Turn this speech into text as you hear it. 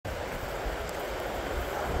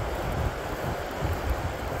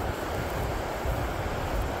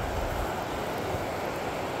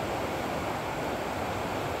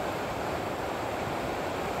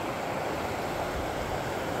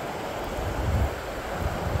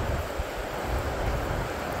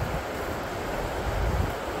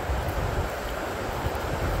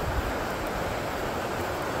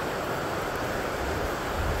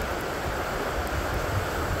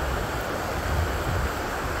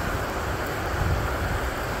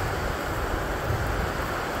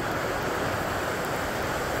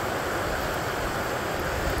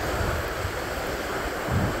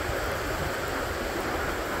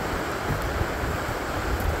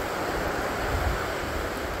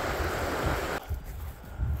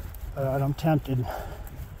But I'm tempted.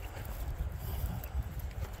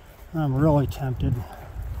 I'm really tempted.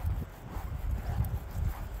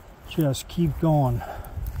 Just keep going.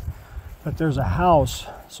 But there's a house,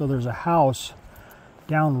 so there's a house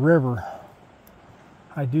downriver,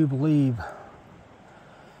 I do believe,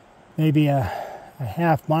 maybe a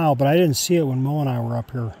half mile, but I didn't see it when Mo and I were up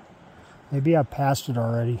here. Maybe I passed it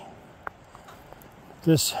already.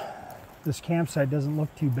 This campsite doesn't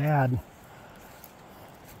look too bad.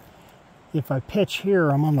 If I pitch here,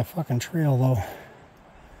 I'm on the fucking trail though.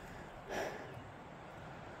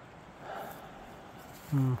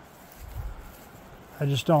 I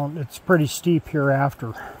just don't, it's pretty steep here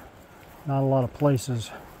after. Not a lot of places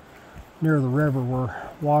near the river where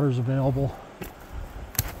water's available.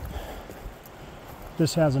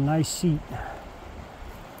 This has a nice seat.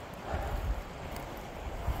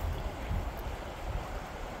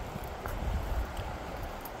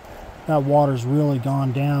 That water's really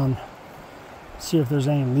gone down. See if there's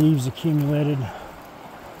any leaves accumulated.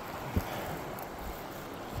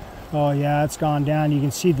 Oh yeah, it's gone down. You can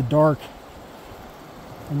see the dark.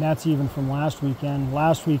 And that's even from last weekend.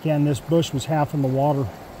 Last weekend, this bush was half in the water.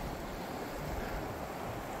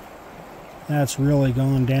 That's really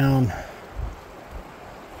gone down.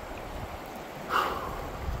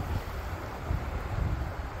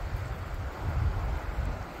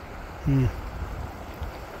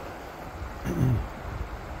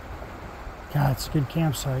 God, it's a good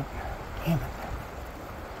campsite. Damn it.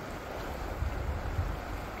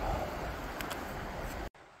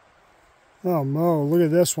 Oh, Mo, look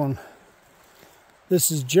at this one.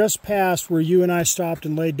 This is just past where you and I stopped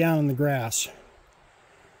and laid down in the grass.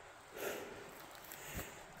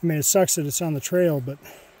 I mean, it sucks that it's on the trail, but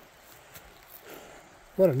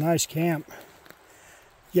what a nice camp.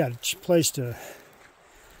 You got a place to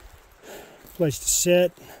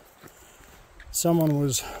sit. Someone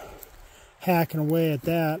was hacking away at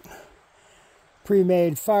that.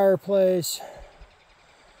 Pre-made fireplace.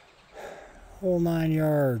 Whole 9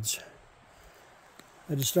 yards.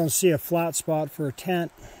 I just don't see a flat spot for a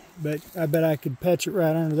tent, but I bet I could pitch it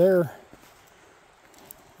right under there.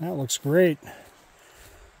 That looks great.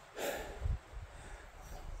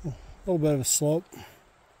 A little bit of a slope.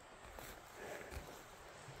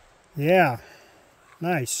 Yeah,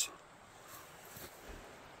 nice.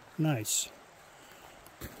 Nice.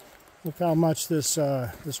 Look how much this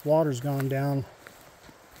water's gone down.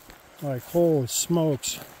 Like, holy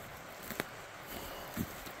smokes.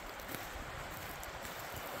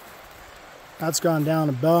 That's gone down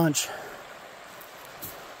a bunch.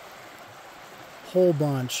 Whole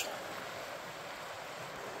bunch.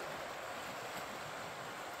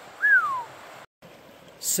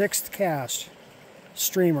 Sixth cast.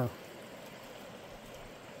 Streamer.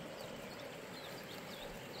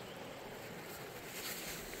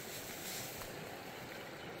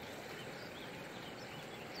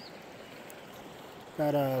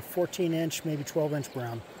 Got a 14-inch, maybe 12-inch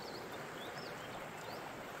brown.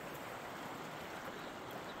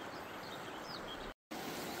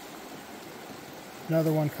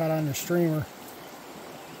 Another one caught on the streamer.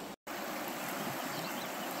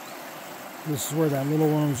 This is where that little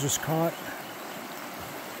one was just caught.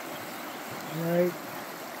 Right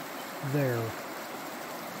there.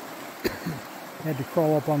 Had to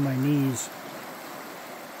crawl up on my knees.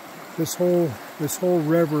 This whole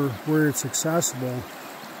river where it's accessible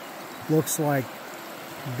looks like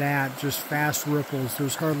that, just fast ripples.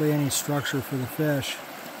 There's hardly any structure for the fish.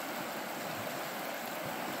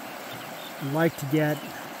 I'd like to get,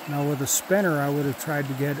 now with a spinner I would have tried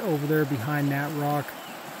to get over there behind that rock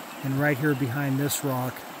and right here behind this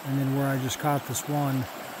rock and then where I just caught this one.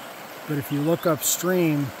 But if you look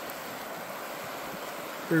upstream,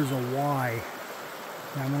 there's a Y.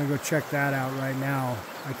 Now I'm going to go check that out right now.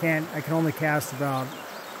 I can only cast about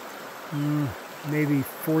maybe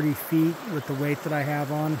 40 feet with the weight that I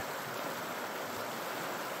have on.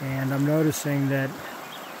 And I'm noticing that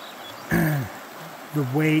the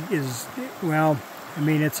weight is, well, I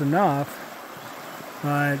mean, it's enough,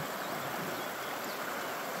 but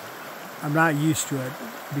I'm not used to it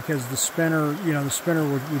because the spinner, you know, the spinner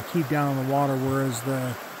would keep down on the water, whereas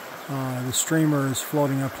the streamer is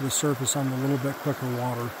floating up to the surface on a little bit quicker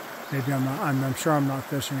water. Maybe I'm sure I'm not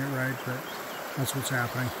fishing it right, but that's what's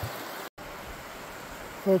happening.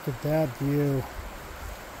 Look at that view.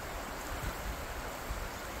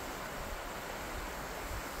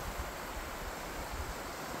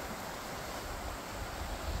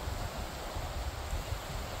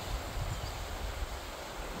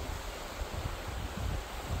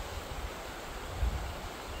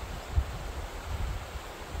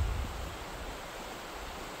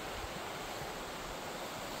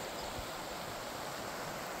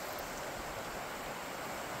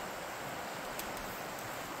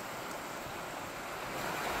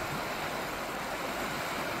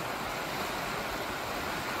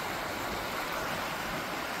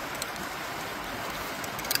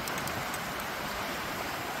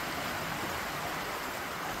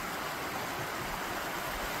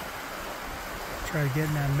 Try to get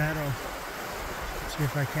in that meadow. See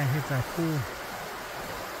if I can't hit that pool.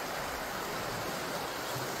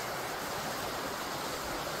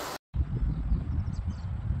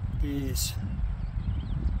 These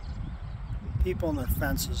people in their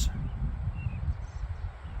fences.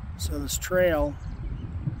 So this trail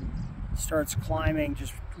starts climbing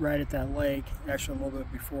just right at that lake, actually a little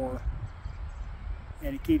bit before,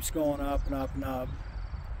 and it keeps going up and up and up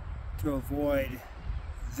to avoid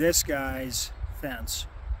this guy's fence.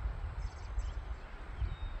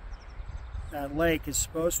 That lake is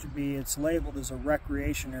supposed to be, it's labeled as a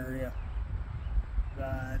recreation area,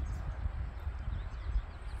 but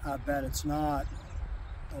I bet it's not.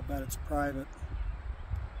 I'll bet it's private.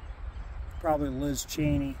 Probably Liz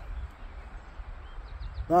Cheney.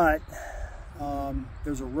 But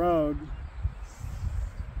there's a road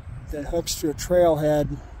that hooks to a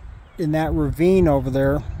trailhead in that ravine over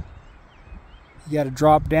there. You got to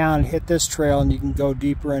drop down and hit this trail, and you can go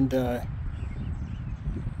deeper into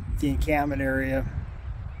the encampment area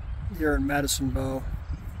here in Medicine Bow.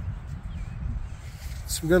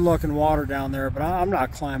 Some good looking water down there, but I'm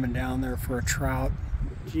not climbing down there for a trout.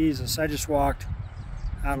 Jesus, I just walked,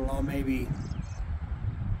 I don't know, maybe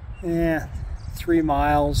 3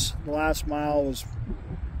 miles. The last mile was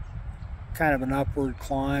kind of an upward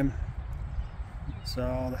climb,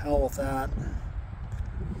 so the hell with that.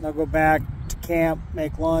 I'll go back to camp,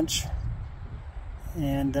 make lunch,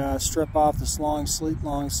 and strip off this long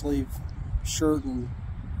sleeve shirt and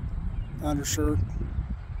undershirt,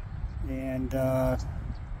 and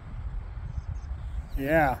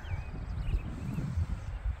yeah,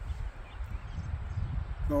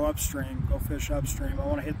 go upstream, go fish upstream. I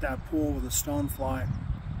want to hit that pool with a stonefly,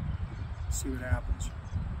 see what happens.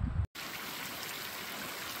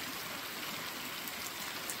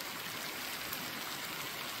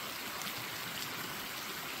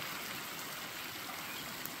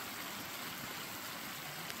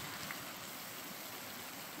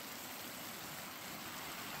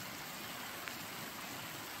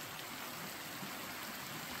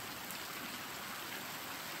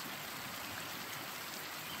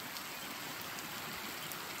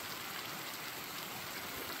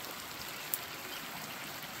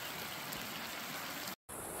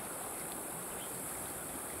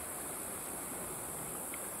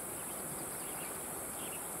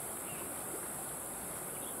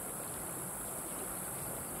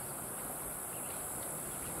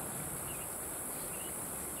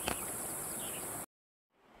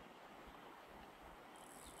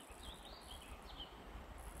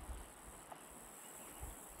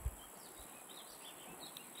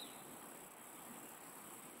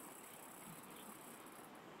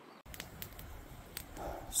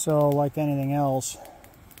 So, like anything else,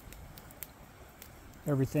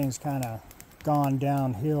 everything's kind of gone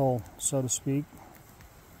downhill, so to speak.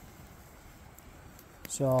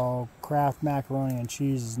 So, Kraft macaroni and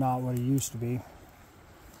cheese is not what it used to be.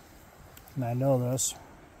 And I know this.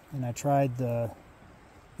 And I tried the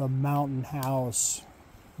Mountain House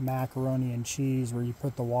macaroni and cheese, where you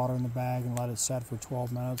put the water in the bag and let it set for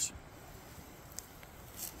 12 minutes.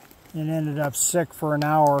 And ended up sick for an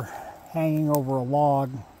hour, hanging over a log.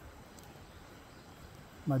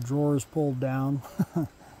 My drawers pulled down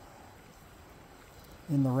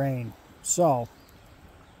in the rain. So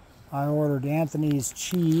I ordered Anthony's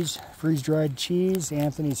cheese, freeze-dried cheese,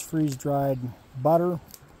 Anthony's freeze-dried butter,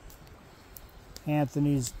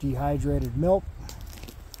 Anthony's dehydrated milk.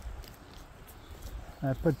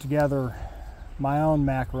 I put together my own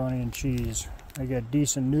macaroni and cheese. I got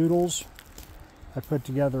decent noodles. I put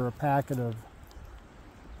together a packet of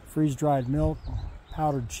freeze-dried milk,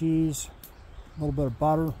 powdered cheese, a little bit of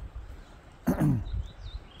butter,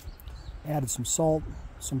 added some salt,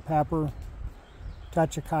 some pepper, a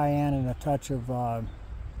touch of cayenne, and a touch of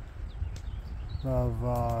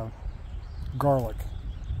garlic.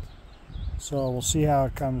 So we'll see how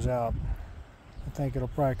it comes out. I think it'll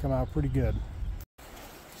probably come out pretty good.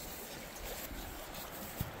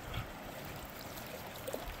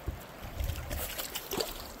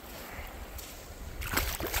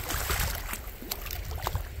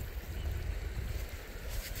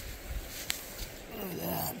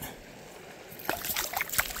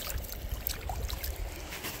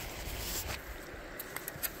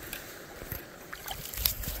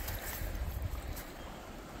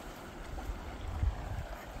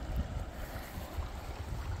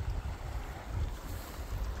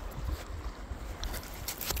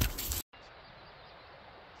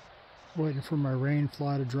 Waiting for my rain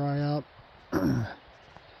fly to dry up.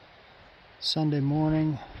 Sunday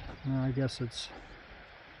morning, I guess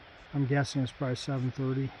I'm guessing it's probably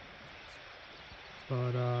 7:30,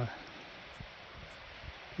 but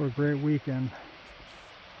What a great weekend.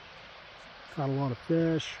 Caught a lot of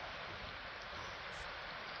fish.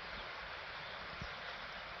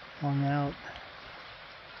 Hung out.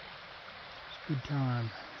 It's a good time.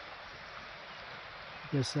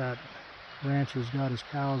 I guess that rancher's got his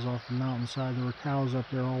cows off the mountainside. There were cows up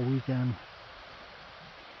there all weekend.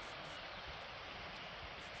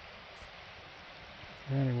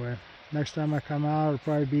 Anyway, next time I come out, it'll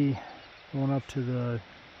probably be going up to the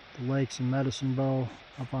lakes in Medicine Bow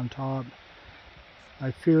up on top.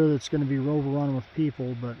 I fear that it's going to be overrun with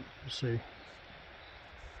people, but we'll see.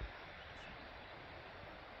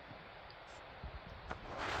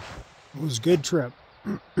 It was a good trip.